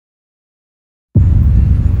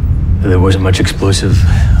If there wasn't much explosive,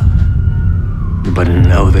 but in an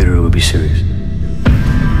elevator, it would be serious.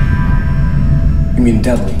 You mean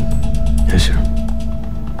deadly? Yes, sir.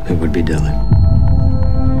 It would be deadly.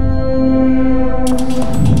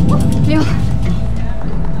 Neil.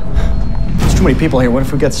 There's too many people here. What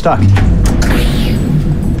if we get stuck?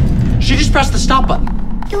 She just pressed the stop button.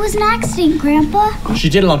 It was an accident, Grandpa. She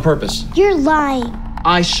did it on purpose. You're lying.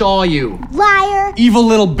 I saw you. Liar. Evil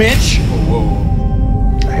little bitch.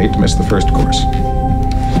 I hate to miss the first course.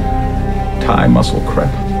 Thai muscle crepe.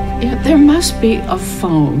 Yeah, there must be a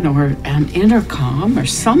phone or an intercom or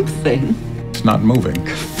something. It's not moving.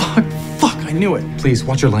 Fuck, I knew it. Please,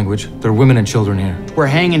 watch your language. There are women and children here. We're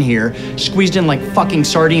hanging here, squeezed in like fucking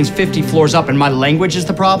sardines 50 floors up, and my language is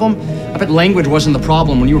the problem? I bet language wasn't the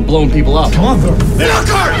problem when you were blowing people up. Come on, though.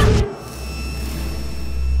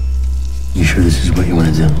 You sure this is what you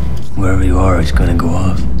want to do? Wherever you are, it's gonna go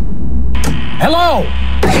off. Hello!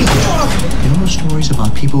 You know those stories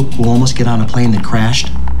about people who almost get on a plane that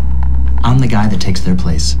crashed? I'm the guy that takes their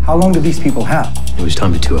place. How long do these people have? It was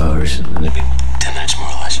time to 2 hours. Maybe 10 minutes more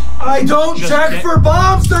or less. I don't check for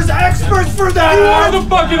bombs! There's experts for that! You are the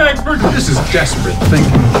fucking expert! This is desperate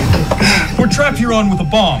thinking. We're trapped here on with a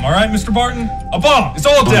bomb, all right, Mr. Barton? A bomb! It's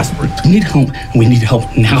all desperate. We need help, and we need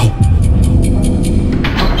help now.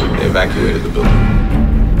 They evacuated the building.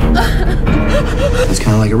 It's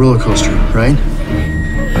kind of like a roller coaster, right?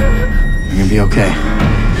 You're gonna be okay.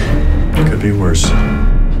 Could be worse.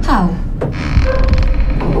 How?